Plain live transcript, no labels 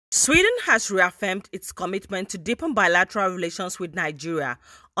Sweden has reaffirmed its commitment to deepen bilateral relations with Nigeria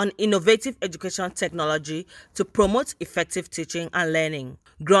on innovative education technology to promote effective teaching and learning.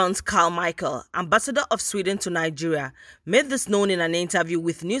 Grant Carmichael, ambassador of Sweden to Nigeria, made this known in an interview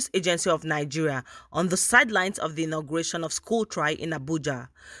with News Agency of Nigeria on the sidelines of the inauguration of SchoolTry in Abuja.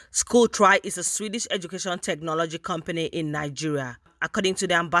 SchoolTry is a Swedish education technology company in Nigeria. According to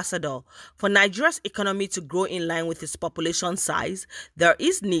the ambassador, for Nigeria's economy to grow in line with its population size, there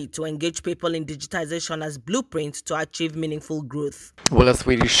is need to engage people in digitization as blueprint to achieve meaningful growth. Well, as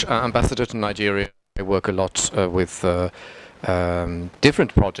Swedish ambassador to Nigeria, I work a lot with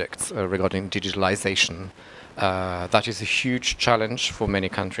different projects regarding digitalization. That is a huge challenge for many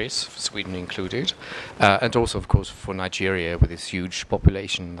countries, Sweden included, and also, of course, for Nigeria with this huge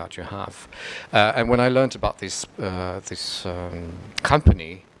population that you have. And when I learned about this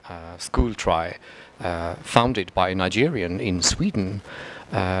company, SchoolTry, founded by a Nigerian in Sweden,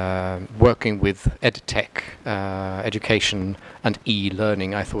 working with edtech, education and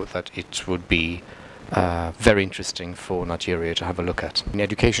e-learning, I thought that it would be very interesting for Nigeria to have a look at.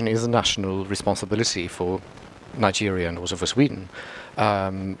 Education is a national responsibility for Nigeria and also for Sweden,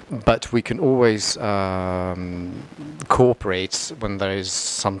 but we can always cooperate when there is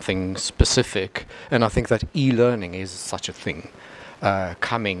something specific, and I think that e-learning is such a thing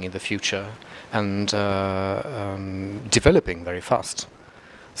coming in the future and developing very fast.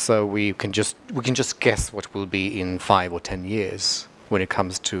 So we can just guess what will be in 5 or 10 years when it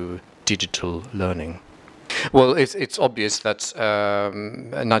comes to digital learning. Well, it's obvious that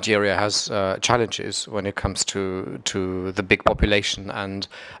Nigeria has challenges when it comes to the big population and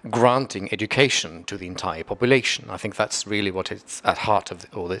granting education to the entire population. I think that's really what is at heart of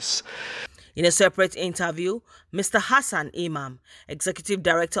all this. In a separate interview, Mr. Hassan Imam, Executive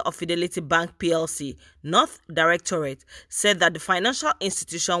Director of Fidelity Bank PLC, North Directorate, said that the financial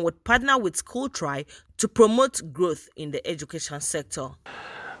institution would partner with SchoolTry to promote growth in the education sector.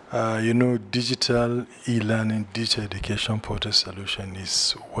 Digital e-learning, digital education portal solution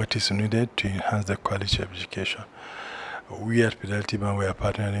is what is needed to enhance the quality of education. We at Fidelity Bank, we are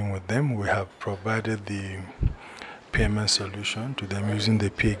partnering with them. We have provided the payment solution to them using the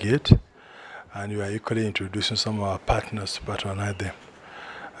pay gate, and we are equally introducing some of our partners to patronize them.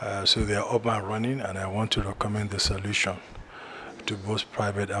 So they are up and running, and I want to recommend the solution to both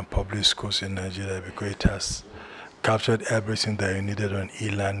private and public schools in Nigeria because it has captured everything that you needed on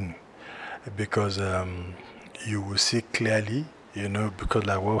e-learning, because you will see clearly, because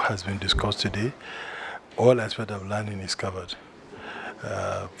like what has been discussed today, all aspects of learning is covered,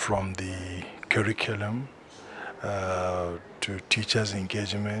 from the curriculum to teachers'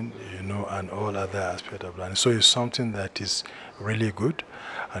 engagement, and all other aspects of learning. So it's something that is really good,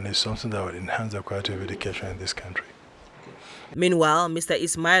 and it's something that will enhance the quality of education in this country. Meanwhile, Mr.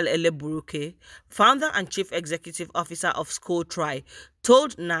 Ismail Eleburuke, founder and chief executive officer of SchoolTry,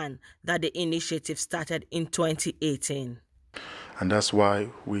 told NAN that the initiative started in 2018. And that's why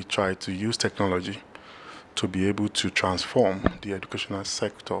we try to use technology to be able to transform the educational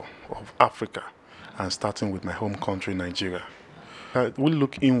sector of Africa, and starting with my home country, Nigeria. We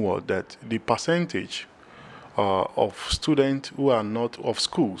look inward that the percentage of students who are not of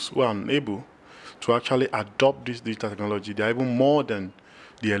schools, who are unable to actually adopt this digital technology, they are even more than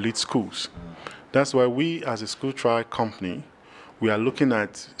the elite schools. That's why we, as a SchoolTry company, we are looking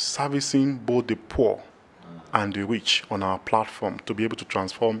at servicing both the poor and the rich on our platform to be able to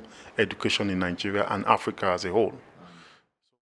transform education in Nigeria and Africa as a whole.